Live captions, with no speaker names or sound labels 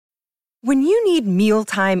When you need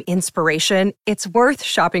mealtime inspiration, it's worth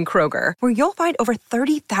shopping Kroger, where you'll find over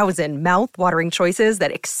 30,000 mouth-watering choices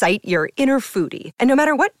that excite your inner foodie. And no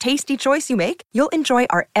matter what tasty choice you make, you'll enjoy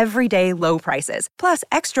our everyday low prices, plus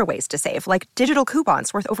extra ways to save, like digital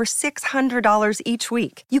coupons worth over $600 each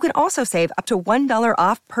week. You can also save up to $1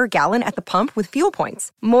 off per gallon at the pump with fuel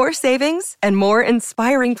points. More savings and more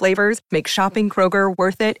inspiring flavors make shopping Kroger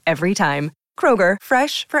worth it every time. Kroger,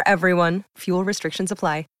 fresh for everyone. Fuel restrictions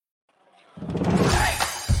apply.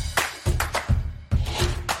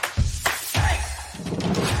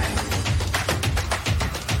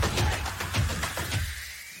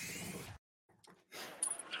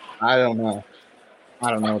 I don't know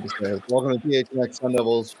what to say. Welcome to PHNX Sun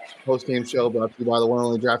Devils post-game show brought to you by the one and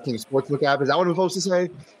only DraftKings Sportsbook app. Is that what I'm supposed to say?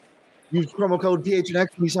 Use promo code PHNX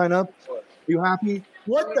when you sign up. Are you happy?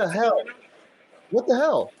 What the hell? What the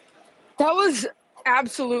hell? That was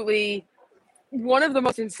absolutely one of the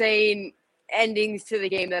most insane endings to the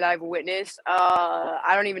game that I've witnessed.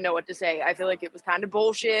 I don't even know what to say. I feel like it was kind of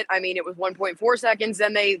bullshit. I mean, it was 1.4 seconds,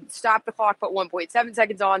 then they stopped the clock, put 1.7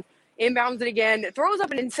 seconds on, inbounds it again, throws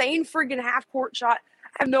up an insane friggin' half-court shot.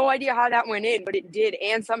 I have no idea how that went in, but it did,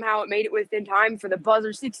 and somehow it made it within time for the buzzer,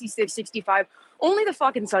 66-65. Only the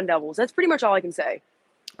fucking Sun Devils. That's pretty much all I can say.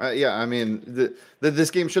 Yeah, I mean,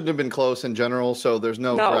 this game shouldn't have been close in general, so there's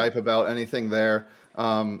no gripe about anything there.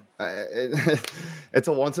 It's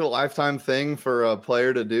a once-in-a-lifetime thing for a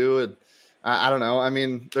player to do. I don't know. I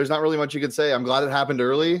mean, there's not really much you could say. I'm glad it happened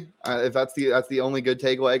early. If that's the only good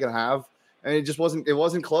takeaway I can have. And it just wasn't. It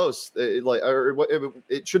wasn't close. It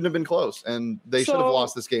shouldn't have been close, and they should have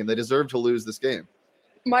lost this game. They deserve to lose this game.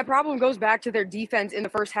 My problem goes back to their defense in the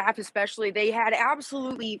first half, especially. They had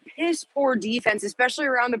absolutely piss-poor defense, especially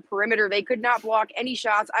around the perimeter. They could not block any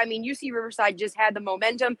shots. I mean, UC Riverside just had the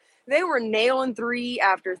momentum. They were nailing three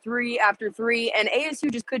after three after three, and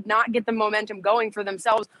ASU just could not get the momentum going for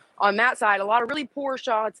themselves on that side. A lot of really poor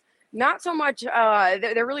shots. Not so much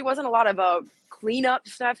there really wasn't a lot of cleanup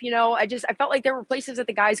stuff, you know. I felt like there were places that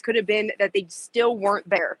the guys could have been that they still weren't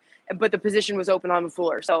there, but the position was open on the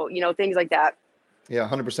floor. So, you know, things like that. Yeah,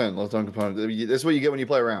 100% low zone component. This is what you get when you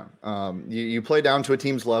play around. You play down to a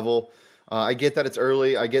team's level. I get that it's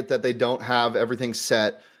early. I get that they don't have everything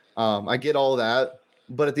set. I get all of that.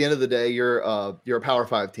 But at the end of the day, you're a Power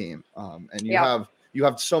 5 team, and you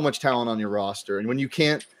have so much talent on your roster. And when you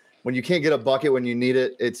can't get a bucket when you need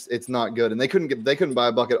it, it's not good. And they couldn't buy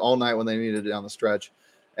a bucket all night when they needed it down the stretch.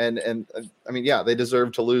 And I mean, yeah, they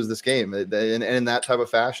deserve to lose this game in that type of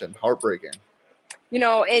fashion. Heartbreaking. You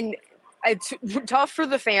know, and it's tough for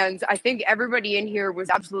the fans. I think everybody in here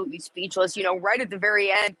was absolutely speechless. You know, right at the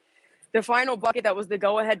very end, the final bucket that was the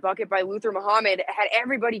go-ahead bucket by Luther Muhammad had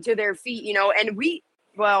everybody to their feet, you know, and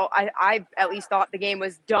I at least thought the game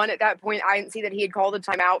was done at that point. I didn't see that he had called a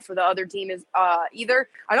timeout for the other team either.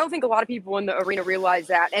 I don't think a lot of people in the arena realized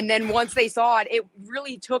that. And then once they saw it, it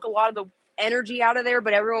really took a lot of the energy out of there,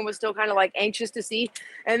 but everyone was still kind of like anxious to see.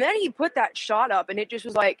 And then he put that shot up and it just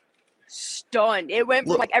was like stunned. It went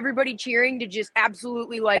from like everybody cheering to just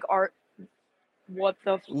absolutely like what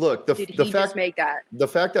the did he just make that? The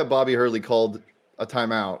fact that Bobby Hurley called a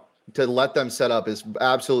timeout to let them set up is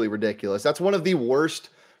absolutely ridiculous. That's one of the worst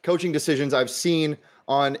coaching decisions I've seen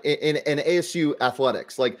in ASU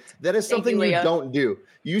athletics. Like that is something you don't do.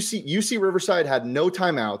 UC Riverside had no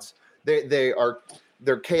timeouts.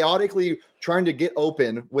 They're chaotically trying to get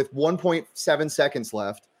open with 1.7 seconds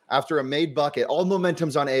left after a made bucket. All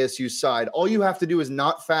momentum's on ASU's side. All you have to do is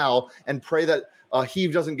not foul and pray that a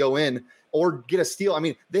heave doesn't go in or get a steal. I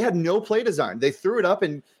mean, they had no play design. They threw it up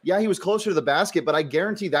and yeah, he was closer to the basket, but I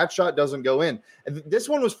guarantee that shot doesn't go in. And this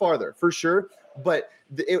one was farther for sure, but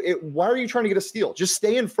why are you trying to get a steal? Just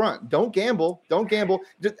stay in front. Don't gamble.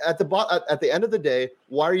 Just at the end of the day,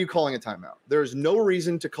 why are you calling a timeout? There's no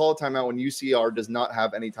reason to call a timeout when UCR does not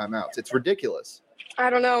have any timeouts. It's ridiculous. I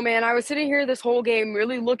don't know, man. I was sitting here this whole game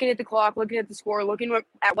really looking at the clock, looking at the score, looking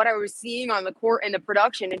at what I was seeing on the court and the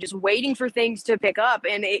production and just waiting for things to pick up.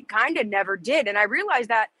 And it kind of never did. And I realized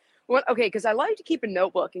that, because I like to keep a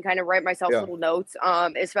notebook and kind of write myself little notes,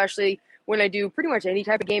 especially when I do pretty much any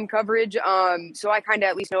type of game coverage. So I kind of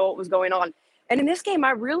at least know what was going on. And in this game,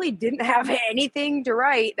 I really didn't have anything to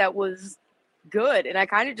write that was good. And I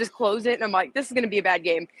kind of just closed it and I'm like, this is going to be a bad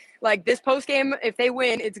game. Like this post game, if they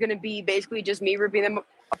win, it's going to be basically just me ripping them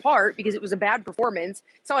apart because it was a bad performance.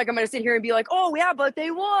 It's not like I'm going to sit here and be like, oh yeah, but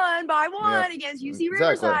they won by one against UC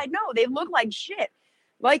Riverside. No, they look like shit.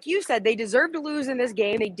 Like you said, they deserve to lose in this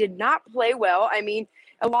game. They did not play well. I mean,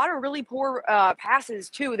 a lot of really poor passes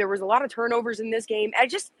too. There was a lot of turnovers in this game.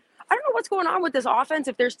 I don't know what's going on with this offense,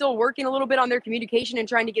 if they're still working a little bit on their communication and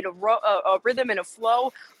trying to get a rhythm and a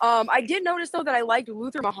flow. I did notice, though, that I liked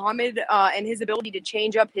Luther Muhammad and his ability to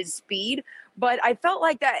change up his speed. But I felt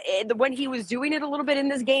like that when he was doing it a little bit in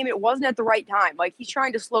this game, it wasn't at the right time. Like, he's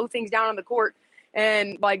trying to slow things down on the court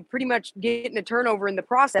and, like, pretty much getting a turnover in the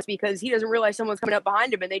process because he doesn't realize someone's coming up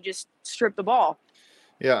behind him and they just strip the ball.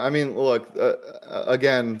 Yeah, I mean, look,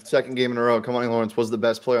 again, second game in a row, Kamani Lawrence was the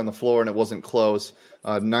best player on the floor, and it wasn't close.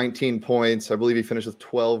 19 points. I believe he finished with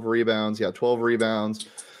 12 rebounds. Yeah, 12 rebounds,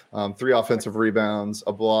 3 offensive rebounds,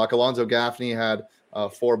 a block. Alonzo Gaffney had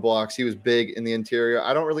 4 blocks. He was big in the interior.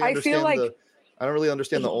 I don't really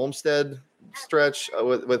understand the Olmstead stretch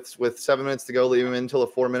with 7 minutes to go, leave him in until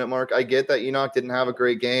the 4-minute mark. I get that Enoch didn't have a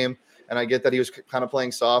great game, and I get that he was kind of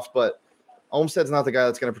playing soft, but Olmstead's not the guy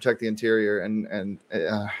that's going to protect the interior.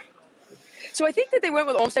 So I think that they went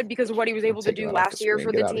with Olmstead because of what he was able to do last year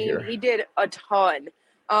for the team. He did a ton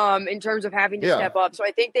in terms of having to step up. So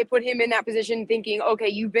I think they put him in that position thinking, okay,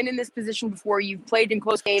 you've been in this position before. You've played in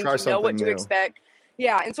close games. You know what to expect.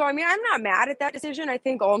 Yeah, and so, I mean, I'm not mad at that decision. I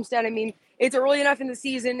think Olmstead, I mean, it's early enough in the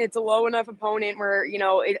season. It's a low enough opponent where, you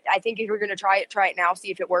know, I think if you're going to try it now,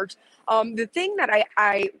 see if it works. The thing that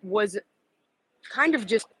I was kind of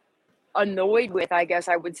just annoyed with, I guess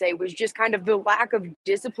I would say, was just kind of the lack of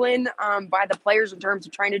discipline by the players in terms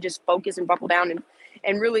of trying to just focus and buckle down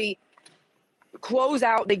and really close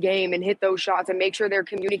out the game and hit those shots and make sure they're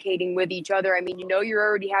communicating with each other. I mean, you know, you're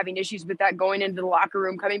already having issues with that going into the locker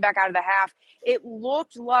room, coming back out of the half. It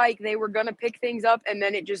looked like they were going to pick things up, and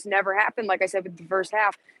then it just never happened, like I said, with the first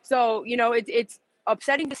half. So, you know, it's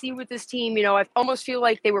upsetting to see with this team. You know, I almost feel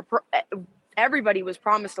like they were everybody was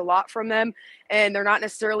promised a lot from them, and they're not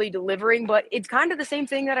necessarily delivering. But it's kind of the same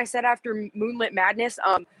thing that I said after Moonlit Madness.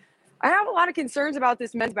 I have a lot of concerns about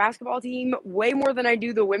this men's basketball team, way more than I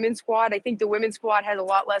do the women's squad. I think the women's squad has a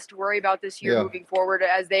lot less to worry about this year moving forward,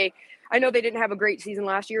 as I know they didn't have a great season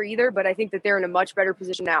last year either, but I think that they're in a much better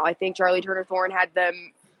position now. I think Charlie Turner-Thorne had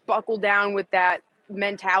them buckled down with that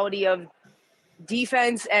mentality of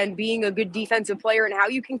defense and being a good defensive player and how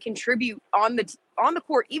you can contribute on the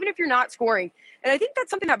court, even if you're not scoring. And I think that's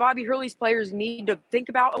something that Bobby Hurley's players need to think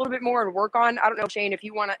about a little bit more and work on. I don't know, Shane, if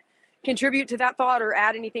you want to contribute to that thought or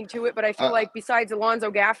add anything to it, but I feel like besides Alonzo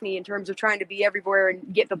Gaffney, in terms of trying to be everywhere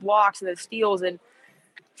and get the blocks and the steals and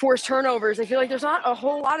force turnovers, I feel like there's not a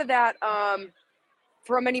whole lot of that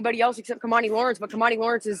from anybody else except Kamani Lawrence. But Kamani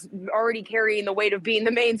Lawrence is already carrying the weight of being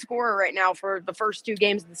the main scorer right now for the first 2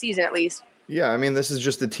 games of the season, at least. Yeah, I mean, this is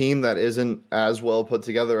just a team that isn't as well put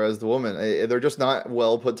together as the women. They're just not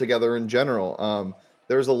well put together in general.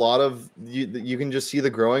 There's a lot of you can just see the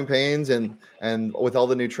growing pains and with all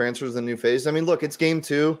the new transfers and new phases. I mean, look, it's game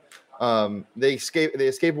 2. They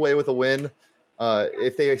escape away with a win.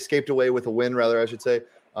 If they escaped away with a win, rather, I should say,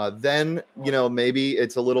 then, you know, maybe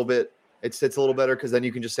it's a little bit, it sits a little better because then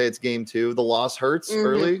you can just say it's game 2. The loss hurts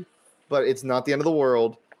early, but it's not the end of the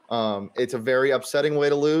world. It's a very upsetting way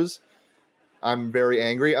to lose. I'm very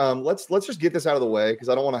angry. Let's just get this out of the way because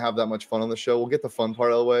I don't want to have that much fun on the show. We'll get the fun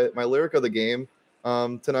part out of the way. My lyric of the game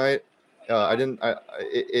tonight. I don't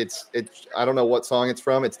know what song it's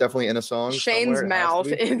from. It's definitely in a song. Shane's mouth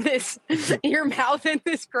in this, your mouth in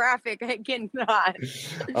this graphic. I cannot.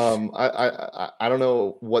 I don't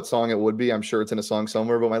know what song it would be. I'm sure it's in a song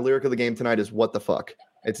somewhere, but my lyric of the game tonight is "What the fuck."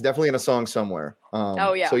 It's definitely in a song somewhere.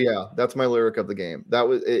 So yeah, that's my lyric of the game. That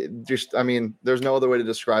was it. Just, I mean, there's no other way to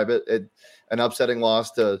describe it. An upsetting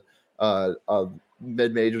loss to a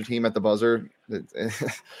mid-major team at the buzzer.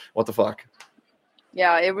 What the fuck?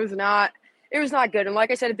 Yeah, it was not good. And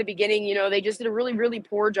like I said at the beginning, you know, they just did a really, really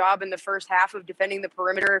poor job in the first half of defending the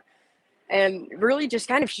perimeter and really just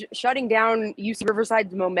kind of shutting down UC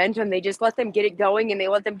Riverside's momentum. They just let them get it going and they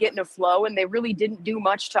let them get in a flow, and they really didn't do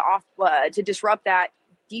much to disrupt that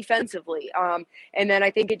defensively. And then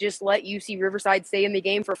I think it just let UC Riverside stay in the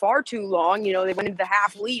game for far too long. You know, they went into the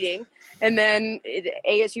half leading, and then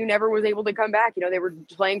ASU never was able to come back. You know, they were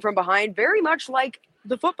playing from behind, very much like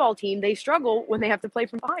the football team. They struggle when they have to play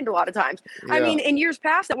from behind a lot of times. Yeah. I mean, in years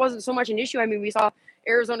past, that wasn't so much an issue. I mean, we saw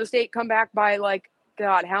Arizona State come back by, like,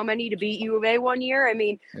 God, how many to beat U of A one year? I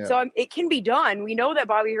mean, so it can be done. We know that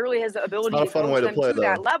Bobby Hurley has the ability to coach them to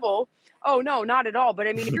that level. Oh, no, not at all. But,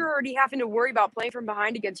 I mean, if you're already having to worry about playing from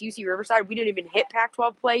behind against UC Riverside, we didn't even hit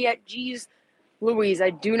Pac-12 play yet. Geez, Louise,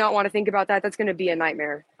 I do not want to think about that. That's going to be a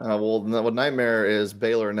nightmare. Well, what nightmare is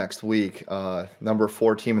Baylor next week, number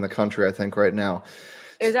 4 team in the country, I think, right now.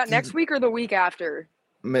 Is that next week or the week after?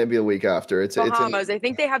 Maybe a week after. It's Bahamas. I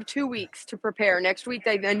think they have 2 weeks to prepare. Next week,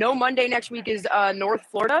 I know Monday next week is North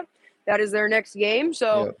Florida. That is their next game.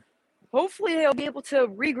 So hopefully they'll be able to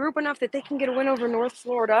regroup enough that they can get a win over North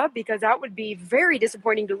Florida, because that would be very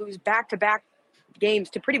disappointing to lose back-to-back games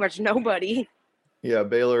to pretty much nobody. Yeah,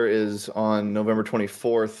 Baylor is on November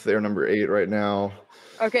 24th. They're number 8 right now.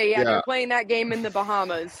 Okay, yeah, they're playing that game in the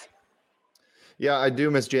Bahamas. Yeah, I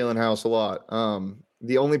do miss Jalen House a lot.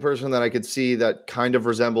 The only person that I could see that kind of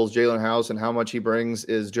resembles Jalen House and how much he brings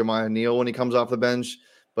is Jemiah Neal when he comes off the bench.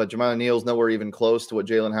 But Jemiah Neal's nowhere even close to what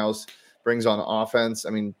Jalen House brings on offense. I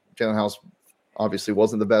mean, Jalen House obviously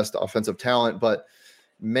wasn't the best offensive talent, but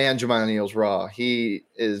man, Jemiah Neal's raw. He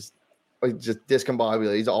is just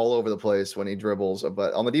discombobulated. He's all over the place when he dribbles.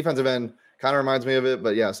 But on the defensive end, kind of reminds me of it.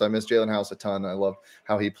 But yes, I miss Jalen House a ton. I love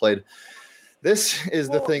how he played. This is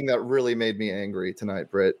the thing that really made me angry tonight,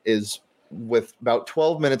 Britt, is with about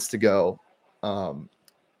 12 minutes to go,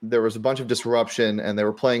 there was a bunch of disruption and they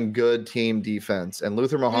were playing good team defense. And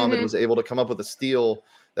Luther Muhammad was able to come up with a steal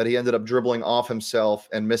that he ended up dribbling off himself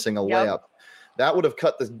and missing a layup. That would have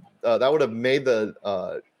cut the, that would have made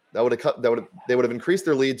the, they would have increased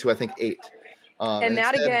their lead to, I think, 8. And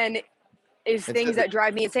that instead, again is things that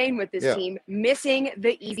drive me insane with this team, missing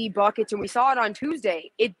the easy buckets. And we saw it on Tuesday.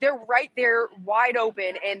 They're right there wide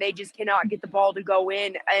open and they just cannot get the ball to go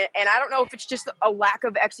in. And I don't know if it's just a lack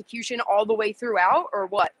of execution all the way throughout or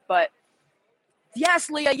what, but yes,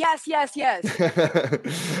 Leah. Yes.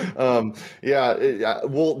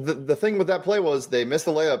 Well, the thing with that play was they missed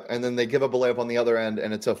the layup and then they give up a layup on the other end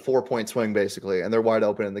and it's a 4-point swing basically. And they're wide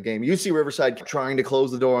open in the game. UC Riverside kept trying to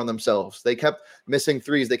close the door on themselves. They kept missing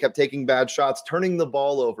threes. They kept taking bad shots, turning the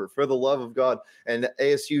ball over for the love of God. And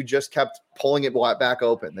ASU just kept pulling it back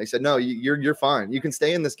open. They said, no, you're fine. You can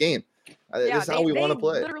stay in this game. This is how we want to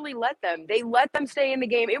play. Literally they let them stay in the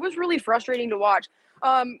game. It was really frustrating to watch.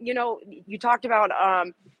 You talked about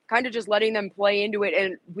kind of just letting them play into it.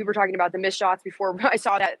 And we were talking about the missed shots before I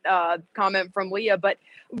saw that comment from Leah. But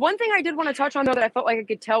one thing I did want to touch on, though, that I felt like I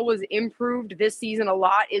could tell was improved this season a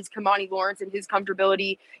lot is Kamani Lawrence and his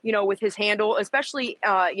comfortability, with his handle, especially,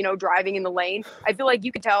 driving in the lane. I feel like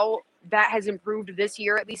you could tell that has improved this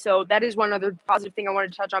year at least. So that is one other positive thing I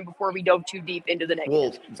wanted to touch on before we dove too deep into the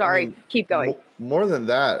negatives. Keep going. More than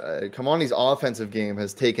that, Kamani's offensive game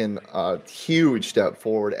has taken a huge step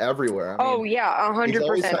forward everywhere.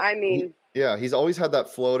 100%. He's always had that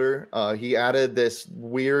floater. He added this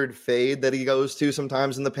weird fade that he goes to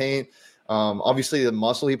sometimes in the paint. Obviously, the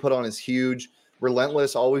muscle he put on is huge.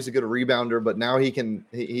 Relentless, always a good rebounder, but now he can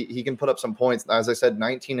put up some points. As I said,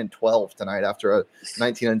 19 and 12 tonight after a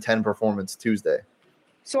 19 and 10 performance Tuesday.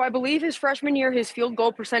 So I believe his freshman year, his field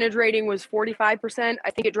goal percentage rating was 45%. I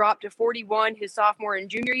think it dropped to 41 his sophomore and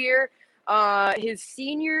junior year. His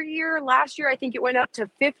senior year, last year, I think it went up to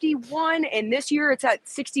 51, and this year it's at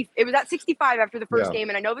 60. It was at 65 after the first game,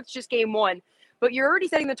 and I know that's just game 1, but you're already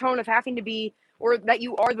setting the tone of having to be, or that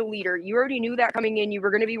you are the leader. You already knew that coming in. You were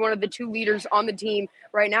going to be one of the 2 leaders on the team.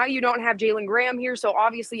 Right now, you don't have Jalen Graham here, so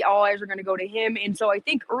obviously all eyes are going to go to him. And so I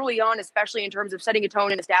think early on, especially in terms of setting a tone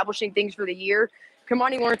and establishing things for the year,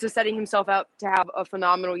 Kamani Lawrence is setting himself up to have a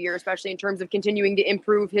phenomenal year, especially in terms of continuing to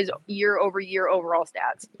improve his year-over-year overall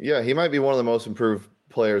stats. Yeah, he might be one of the most improved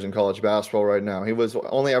players in college basketball right now. He was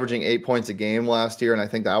only averaging 8 points a game last year, and I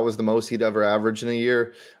think that was the most he'd ever averaged in a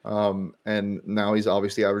year. And now he's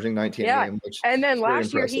obviously averaging 19 a game. And then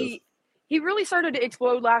last year he really started to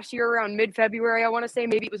explode last year around mid-February. I want to say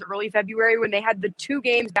maybe it was early February when they had the 2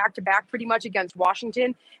 games back-to-back pretty much against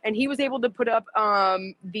Washington, and he was able to put up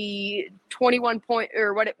the 21 point,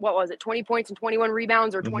 or what was it, 20 points and 21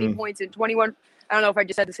 rebounds, or 20 points and 21. I don't know if I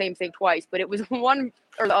just said the same thing twice, but it was one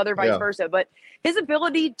or the other, vice versa. But his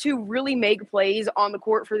ability to really make plays on the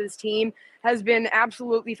court for this team has been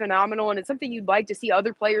absolutely phenomenal, and it's something you'd like to see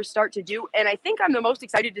other players start to do. And I think I'm the most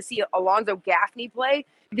excited to see Alonzo Gaffney play,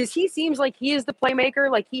 because he seems like he is the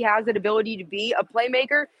playmaker, like he has that ability to be a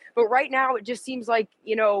playmaker. But right now it just seems like,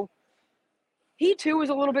 he too is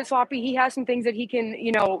a little bit sloppy. He has some things that he can,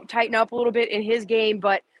 tighten up a little bit in his game,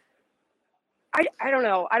 but I don't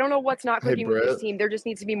know. I don't know what's not clicking with this team. There just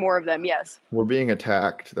needs to be more of them. Yes. We're being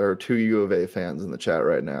attacked. There are 2 U of A fans in the chat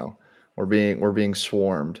right now. We're being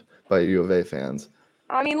swarmed by U of A fans.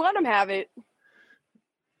 I mean, let them have it.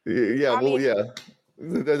 Yeah.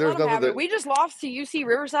 There's nothing that... We just lost to UC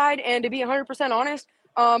Riverside, and to be 100% honest,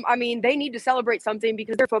 they need to celebrate something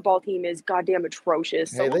because their football team is goddamn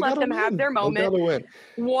atrocious. So we'll let them have their moment. Win.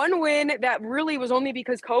 One win that really was only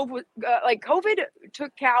because COVID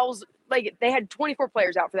took Cal's. They had 24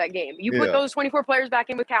 players out for that game. You put those 24 players back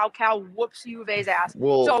in with Cal whoops U of A's ass.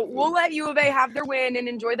 So we'll let U of A have their win and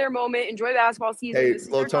enjoy their moment, enjoy the basketball season. Hey,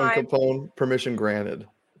 Low Tone Capone, permission granted.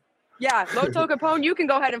 Yeah, Loto Capone, you can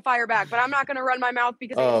go ahead and fire back, but I'm not going to run my mouth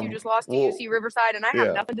because ASU just lost to UC Riverside, and I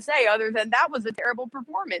have nothing to say other than that was a terrible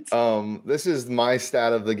performance. This is my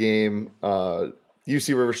stat of the game.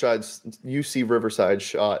 UC Riverside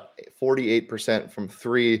shot 48% from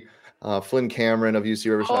three. Flynn Cameron of UC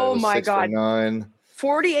Riverside was 6 for 9.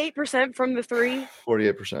 48% from the three.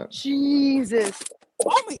 48%. Jesus.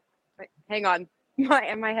 Oh my. Wait, hang on,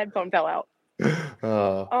 my headphone fell out. That's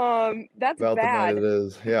about bad. The night it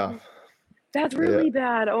is. Yeah. That's really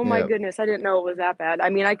bad. Oh my goodness, I didn't know it was that bad. I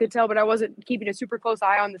mean, I could tell, but I wasn't keeping a super close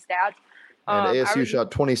eye on the stats. And ASU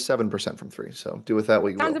shot 27% from three. So do with that what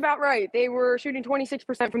you will. Sounds about right. They were shooting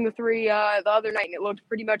 26% from the three the other night, and it looked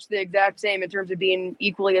pretty much the exact same in terms of being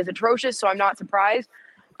equally as atrocious. So I'm not surprised.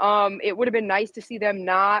 It would have been nice to see them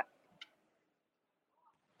not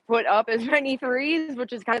put up as many threes,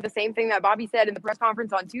 which is kind of the same thing that Bobby said in the press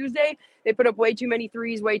conference on Tuesday. They put up way too many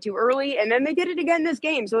threes way too early, and then they did it again this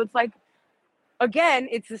game. So it's like, again,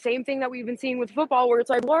 it's the same thing that we've been seeing with football, where it's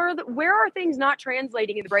like, where are things not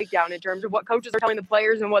translating in the breakdown in terms of what coaches are telling the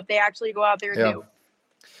players and what they actually go out there and do?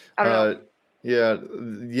 I don't know. Yeah.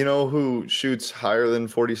 You know who shoots higher than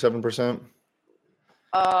 47%?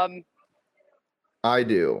 I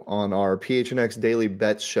do on our PHNX Daily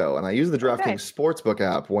Bets show, and I use the DraftKings Sportsbook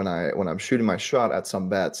app when I'm shooting my shot at some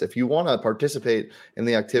bets. If you want to participate in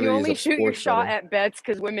the activities, you only shoot your shot at bets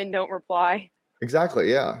because women don't reply.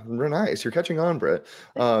 Exactly. Yeah. Real nice. You're catching on, Britt.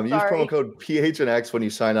 Use promo code PHNX when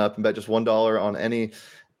you sign up and bet just $1 on any.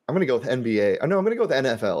 I'm going to go with NBA. No, I'm going to go with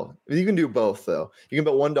NFL. You can do both, though. You can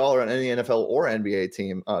bet $1 on any NFL or NBA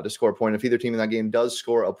team to score a point. If either team in that game does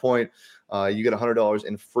score a point, you get $100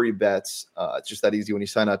 in free bets. It's just that easy when you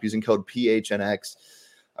sign up using code PHNX.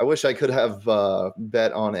 I wish I could have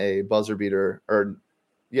bet on a buzzer beater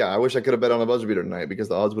I wish I could have bet on a buzzer beater tonight because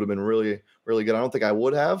the odds would have been really, really good. I don't think I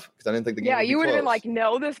would have because I didn't think the game would be you would have been close. like,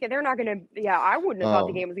 no, they're not going to. Yeah, I wouldn't have thought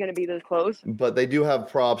the game was going to be this close. But they do have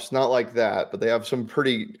props, not like that, but they have some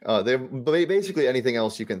pretty, they have basically anything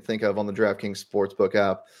else you can think of on the DraftKings Sportsbook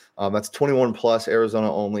app. That's 21 plus, Arizona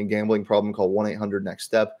only, gambling problem, call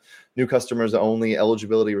 1-800-NEXT-STEP. New customers only,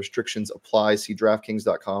 eligibility restrictions apply. See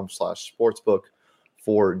DraftKings.com/sportsbook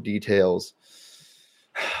for details.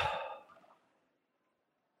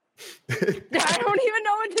 I don't even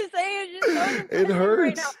know what to say. It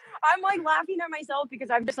hurts. Right now. I'm like laughing at myself because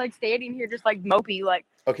I'm just like standing here, just like mopey. Like,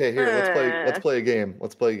 okay, here, let's play a game.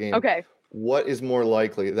 Okay. What is more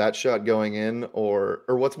likely, that shot going in, or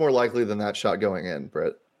what's more likely than that shot going in,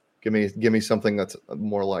 Britt? Give me something that's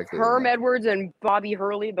more likely. Herm Edwards and Bobby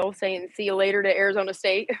Hurley both saying "see you later" to Arizona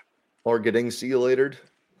State. Or getting see you later.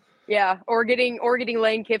 Yeah, or getting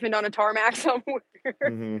Lane Kiffin on a tarmac somewhere.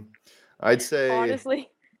 Mm-hmm. I'd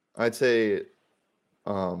say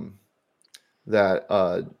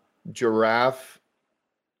that giraffe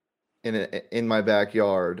in my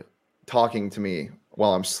backyard talking to me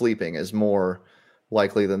while I'm sleeping is more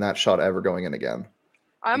likely than that shot ever going in again.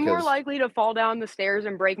 I'm more likely to fall down the stairs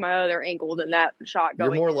and break my other ankle than that shot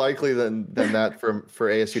going. You're more likely than that for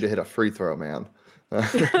ASU to hit a free throw, man.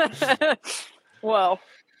 Well,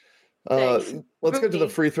 let's get to the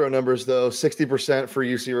free throw numbers, though. 60% for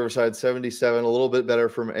UC Riverside, 77, a little bit better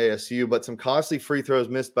from ASU, but some costly free throws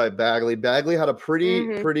missed by Bagley. Bagley had a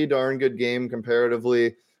pretty darn good game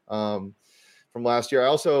comparatively from last year. I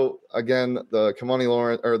also, again, the Kamani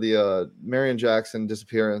Lawrence or the Marion Jackson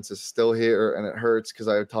disappearance is still here, and it hurts because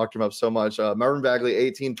I talked him up so much. Marvin Bagley,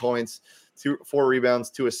 18 points, 4 rebounds,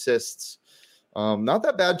 2 assists. Not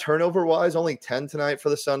that bad turnover-wise, only 10 tonight for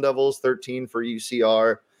the Sun Devils, 13 for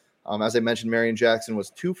UCR. As I mentioned, Marion Jackson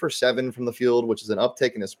was 2 for 7 from the field, which is an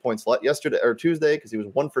uptick in his points yesterday or Tuesday because he was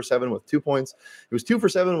 1 for 7 with 2 points. He was 2 for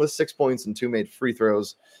 7 with 6 points and 2 made free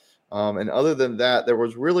throws. And other than that, there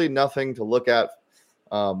was really nothing to look at.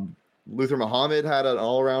 Luther Muhammad had an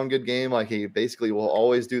all-around good game like he basically will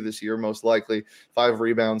always do this year, most likely. 5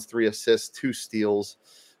 rebounds, 3 assists, 2 steals.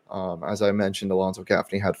 As I mentioned, Alonzo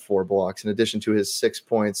Gaffney had 4 blocks in addition to his 6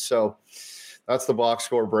 points. So that's the box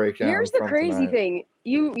score breakdown. Here's the crazy thing.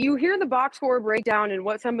 You hear the box score breakdown and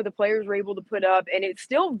what some of the players were able to put up, and it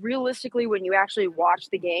still realistically, when you actually watch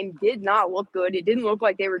the game, did not look good. It didn't look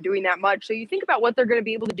like they were doing that much. So you think about what they're going to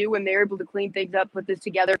be able to do when they're able to clean things up, put this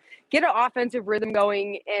together, get an offensive rhythm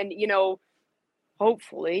going, and,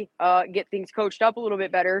 hopefully get things coached up a little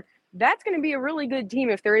bit better. That's going to be a really good team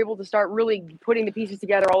if they're able to start really putting the pieces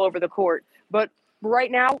together all over the court. But right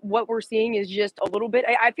now, what we're seeing is just a little bit.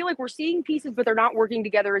 I feel like we're seeing pieces, but they're not working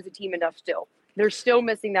together as a team enough still. They're still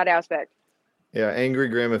missing that aspect. Yeah, Angry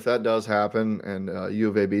Grim, if that does happen and U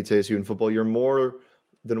of A beats ASU in football, you're more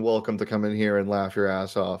than welcome to come in here and laugh your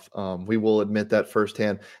ass off. We will admit that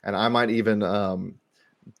firsthand. And I might even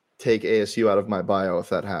take ASU out of my bio if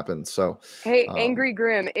that happens. So, Hey, Angry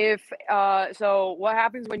Grim, if so what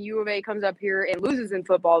happens when U of A comes up here and loses in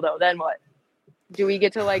football though? Then what? Do we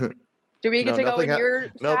get to No, go in your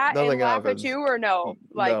chat and laugh happens. at you, or no?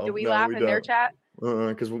 Like, do we laugh in their chat?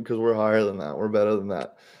 Because we're higher than that. We're better than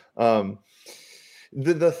that.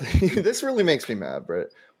 The thing, this really makes me mad,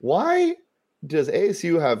 Britt. Why does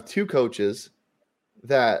ASU have two coaches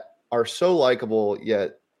that are so likable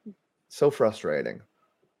yet so frustrating?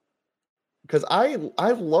 Because I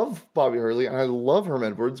love Bobby Hurley and I love Herm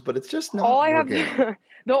Edwards, but it's just not working.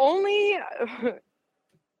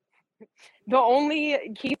 The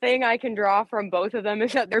only key thing I can draw from both of them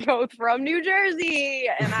is that they're both from New Jersey,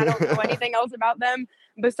 and I don't know anything else about them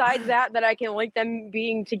besides that I can link them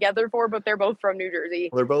being together for. But they're both from New Jersey.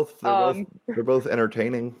 They're both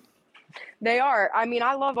entertaining. They are. I mean,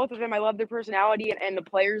 I love both of them. I love their personality, and the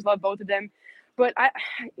players love both of them. But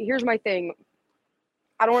here's my thing.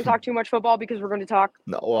 I don't want to talk too much football because we're going to talk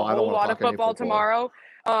a whole lot of football tomorrow.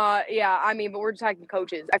 Yeah, I mean, but we're talking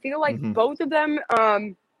coaches. I feel like both of them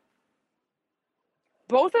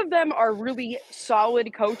are really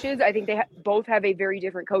solid coaches. I think they both have a very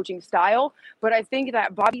different coaching style, but I think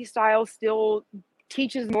that Bobby's style still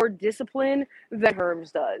teaches more discipline than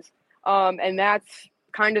Herm's does. And that's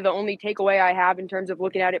kind of the only takeaway I have in terms of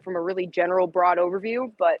looking at it from a really general, broad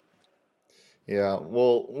overview. But yeah,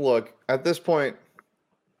 well, look, at this point,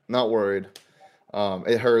 not worried.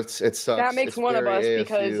 It hurts. It sucks. That makes one of us,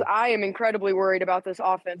 because I am incredibly worried about this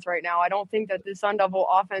offense right now. I don't think that the Sun Devil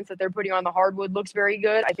offense that they're putting on the hardwood looks very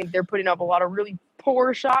good. I think they're putting up a lot of really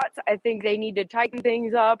poor shots. I think they need to tighten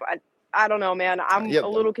things up. I don't know, man. I'm a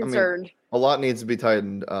little concerned. I mean, a lot needs to be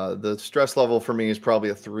tightened. The stress level for me is probably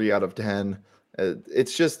a 3 out of 10.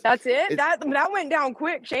 It's just that's it. That went down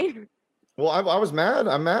quick, Shane. Well, I was mad.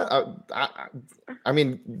 I'm mad. I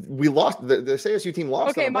mean, we lost. The ASU team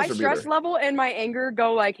lost. Okay, my stress level and my anger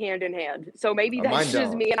go like hand in hand. So maybe that's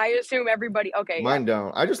just me, and I assume everybody. Okay, mine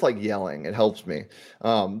don't. I just like yelling. It helps me.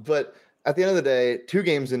 But at the end of the day, 2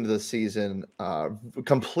 games into the season,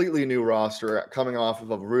 completely new roster, coming off of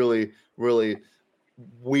a really, really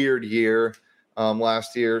weird year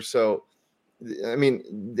last year. So, I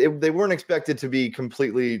mean, they weren't expected to be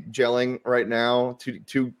completely gelling right now.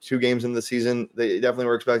 Two games in the season, they definitely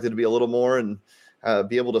were expected to be a little more and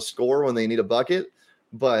be able to score when they need a bucket.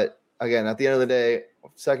 But again, at the end of the day,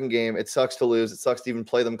 second game, it sucks to lose. It sucks to even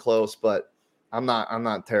play them close. But I'm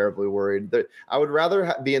not terribly worried. I would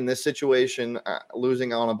rather be in this situation,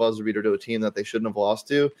 losing on a buzzer beater to a team that they shouldn't have lost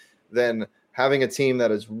to, than having a team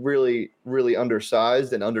that is really, really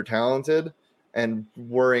undersized and under-talented and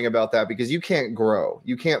worrying about that, because you can't grow.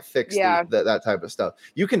 You can't fix that type of stuff.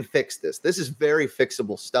 You can fix this. This is very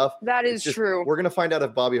fixable stuff. That is true. We're going to find out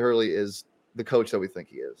if Bobby Hurley is the coach that we think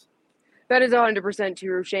he is. That is 100%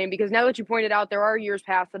 true, Shane, because now that you pointed out, there are years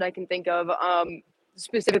past that I can think of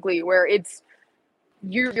specifically where it's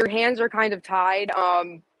your hands are kind of tied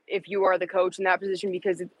if you are the coach in that position,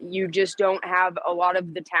 because you just don't have a lot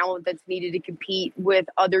of the talent that's needed to compete with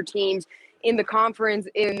other teams in the conference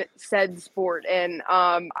in said sport. And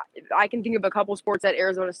I can think of a couple sports that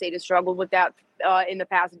Arizona State has struggled with that in the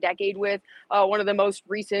past decade with. One of the most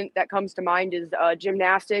recent that comes to mind is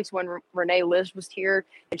gymnastics, when Renee List was here,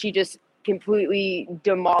 and she just completely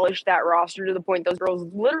demolished that roster to the point those girls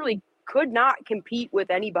literally could not compete with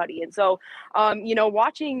anybody. And so,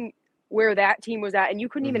 watching where that team was at, and you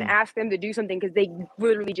couldn't even ask them to do something because they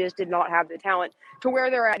literally just did not have the talent, to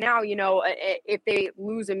where they're at now. If they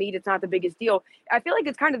lose a meet, it's not the biggest deal. I feel like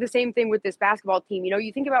it's kind of the same thing with this basketball team.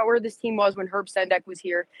 You think about where this team was when Herb Sendek was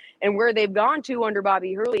here and where they've gone to under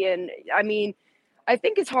Bobby Hurley. And I mean, I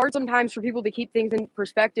think it's hard sometimes for people to keep things in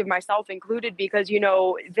perspective, myself included, because,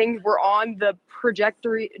 things were on the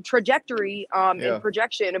trajectory and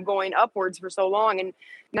projection of going upwards for so long. And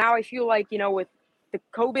now I feel like, with the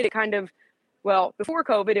COVID, it kind of, before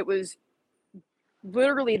COVID, it was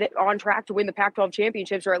literally on track to win the Pac-12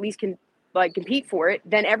 championships, or at least compete for it.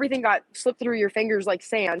 Then everything got slipped through your fingers like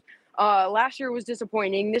sand. Last year was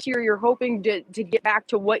disappointing. This year, you're hoping to get back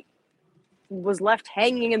to what was left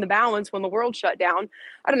hanging in the balance when the world shut down.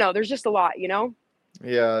 I don't know. There's just a lot,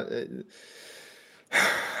 Yeah.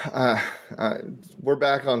 We're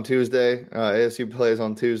back on Tuesday. ASU plays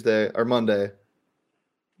on Tuesday or Monday.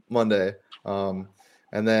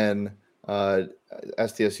 And then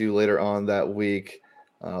SDSU later on that week.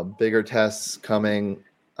 Bigger tests coming.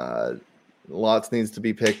 Lots needs to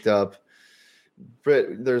be picked up.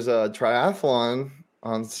 But there's a triathlon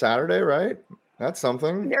on Saturday, right? That's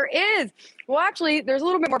something. There is. Well, actually, there's a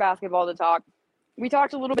little bit more basketball to talk. We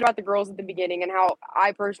talked a little bit about the girls at the beginning and how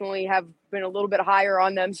I personally have been a little bit higher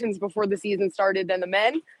on them since before the season started than the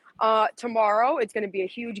men. Tomorrow, it's going to be a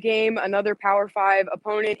huge game. Another Power 5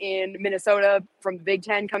 opponent in Minnesota from the Big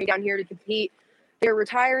Ten coming down here to compete. They're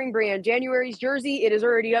retiring Brianne January's jersey. It is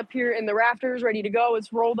already up here in the rafters, ready to go.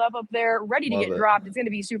 It's rolled up there, ready to get dropped. It's going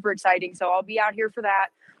to be super exciting. So I'll be out here for that.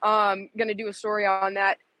 Going to do a story on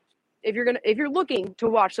that. If you're looking to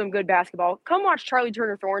watch some good basketball, come watch Charlie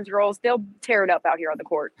Turner Thorns girls. They'll tear it up out here on the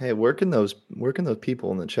court. Hey, where can those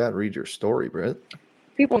people in the chat read your story, Britt?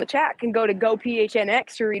 People in the chat can go to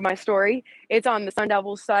GoPHNX to read my story. It's on the Sun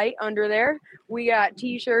Devils site under there. We got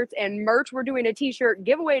t-shirts and merch. We're doing a t-shirt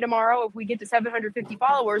giveaway tomorrow if we get to 750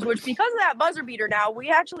 followers, which because of that buzzer beater now,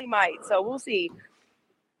 we actually might. So we'll see.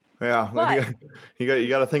 Yeah, but, you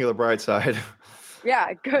got to think of the bright side.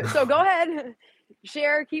 Yeah, so go ahead,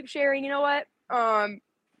 share, keep sharing. You know what?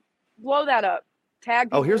 Blow that up.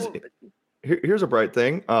 Tag people. Oh, here's a bright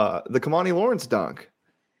thing. The Kamani Lawrence dunk.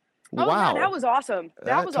 Oh, wow, yeah, that was awesome.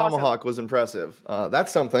 That tomahawk was impressive. That's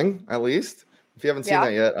something, at least. If you haven't seen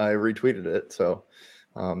that yet, I retweeted it. So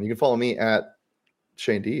you can follow me at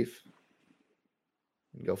Shane Deef.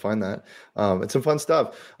 You can go find that. It's some fun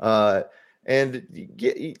stuff. And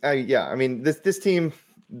I mean, this team,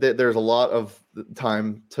 there's a lot of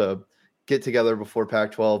time to get together before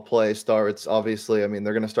Pac-12 play starts. Obviously, I mean,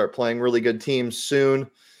 they're going to start playing really good teams soon.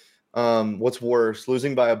 What's worse,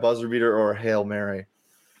 losing by a buzzer beater or a Hail Mary?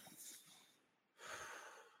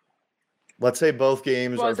 Let's say both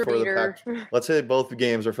games are for the Let's say both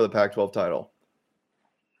games are for the Pac-12 title.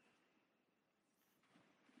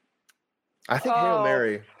 I think Hail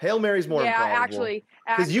Mary. Hail Mary's more improbable. Yeah, actually,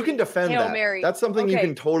 because you can defend Hail that. Mary. That's something you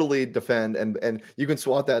can totally defend, and you can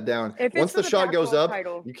swat that down. Once the shot goes up,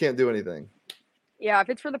 you can't do anything. Yeah, if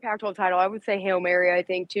it's for the Pac-12 title, I would say Hail Mary. I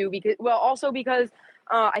think too, because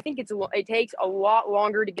I think it takes a lot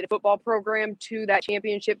longer to get a football program to that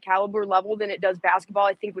championship caliber level than it does basketball.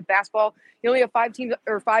 I think with basketball, you only have 5 teams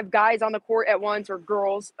or 5 guys on the court at once, or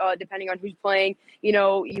girls, depending on who's playing. You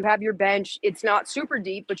know, you have your bench. It's not super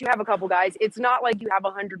deep, but you have a couple guys. It's not like you have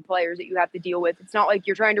 100 players that you have to deal with. It's not like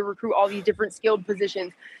you're trying to recruit all these different skilled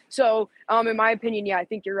positions. So, in my opinion, yeah, I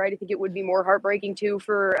think you're right. I think it would be more heartbreaking too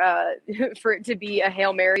for it to be a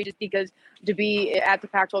Hail Mary, just because to be at the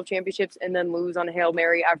Pac-12 championships and then lose on a Hail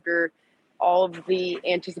Mary after all of the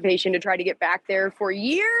anticipation to try to get back there for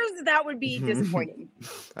years, that would be disappointing.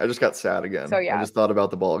 I just got sad again. So, yeah. I just thought about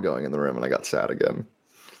the ball going in the rim and I got sad again.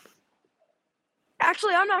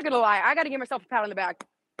 Actually, I'm not going to lie. I got to give myself a pat on the back.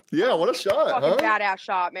 Yeah, what a shot, Fucking badass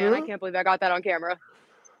shot, man. I can't believe I got that on camera.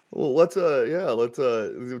 Well, let's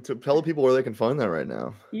to tell the people where they can find that right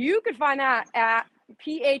now. You could find that at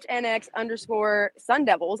PHNX_Sun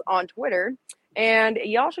Devils on Twitter. And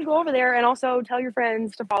y'all should go over there and also tell your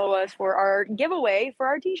friends to follow us for our giveaway for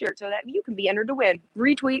our t-shirt so that you can be entered to win.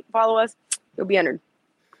 Retweet, follow us, you'll be entered.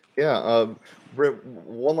 Yeah. Britt,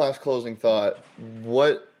 one last closing thought.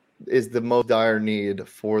 What is the most dire need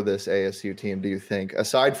for this ASU team, do you think?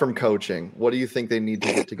 Aside from coaching, what do you think they need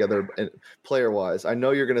to get together player-wise? I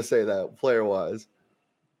know you're going to say that, player-wise.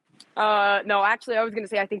 No, actually, I was going to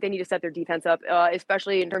say I think they need to set their defense up,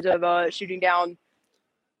 especially in terms of shooting down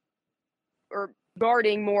or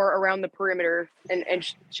guarding more around the perimeter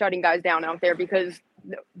and shutting guys down out there, because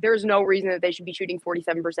there's no reason that they should be shooting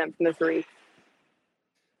 47% from the 3.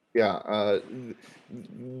 Yeah.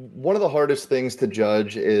 One of the hardest things to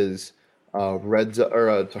judge is red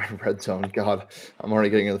zone. God, I'm already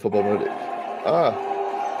getting into the football mode.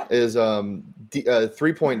 Is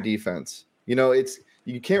 3-point defense. You know,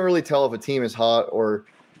 you can't really tell if a team is hot or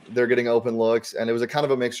they're getting open looks, and it was a kind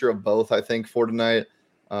of a mixture of both, I think, for tonight.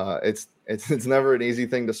 It's never an easy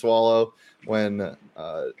thing to swallow when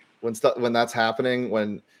that's happening,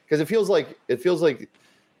 because it feels like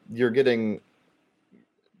you're getting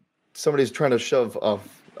somebody's trying to shove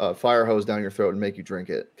a fire hose down your throat and make you drink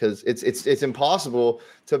it, because it's impossible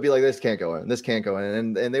to be like, this can't go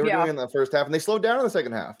in, and they were doing it in the first half, and they slowed down in the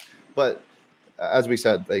second half, but as we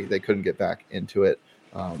said, they couldn't get back into it.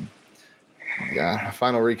 Final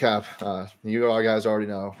recap. You all guys already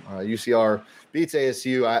know. UCR beats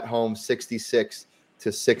ASU at home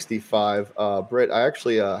 66-65. Britt, I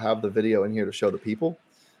actually have the video in here to show the people.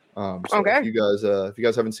 Okay. If you guys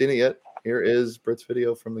haven't seen it yet, here is Britt's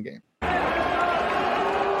video from the game.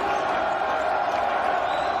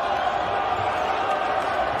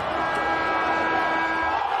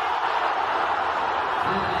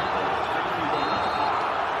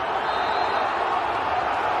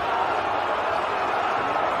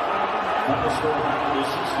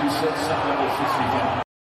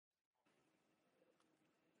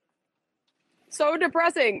 So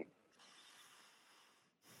depressing.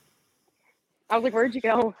 I was like, where'd you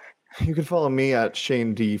go? You can follow me at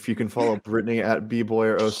Shane Deef. You can follow Brittany at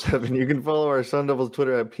bboyer07. You can follow our Sun Devils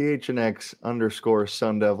Twitter at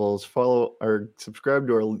PHNX_Sun Devils. Follow or subscribe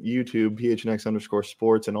to our YouTube,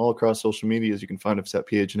 PHNX_sports, and all across social medias. You can find us at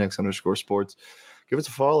PHNX_sports. Give us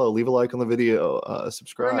a follow, leave a like on the video,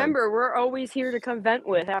 subscribe. Remember, we're always here to come vent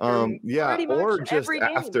with after pretty much or just every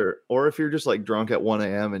game. after, or if you're just like drunk at 1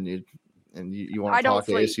 a.m. and you want to talk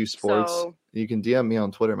ASU sports, so you can DM me on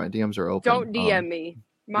Twitter. My DMs are open. don't DM me.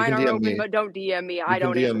 Mine are open, but don't DM me. I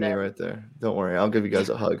don't DM me right there. Don't worry. I'll give you guys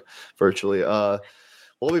a hug virtually.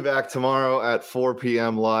 We'll be back tomorrow at 4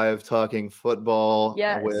 p.m. live talking football.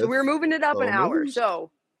 Yeah, so we're moving it up an hour.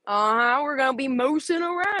 So we're going to be moosing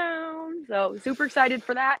around. So super excited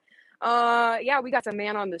for that. We got some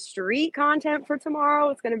man on the street content for tomorrow.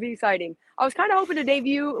 It's going to be exciting. I was kind of hoping to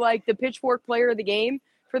debut like the Pitchfork player of the game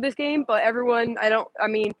for this game, but everyone,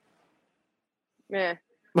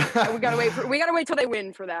 we gotta wait till they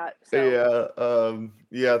win for that. So.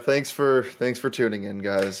 Thanks for tuning in,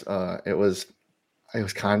 guys. It was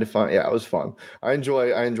kind of fun. Yeah, it was fun. I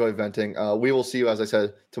enjoy venting. We will see you, as I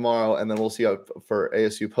said, tomorrow, and then we'll see you for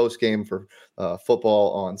ASU post game for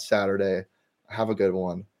football on Saturday. Have a good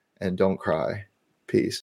one, and don't cry. Peace.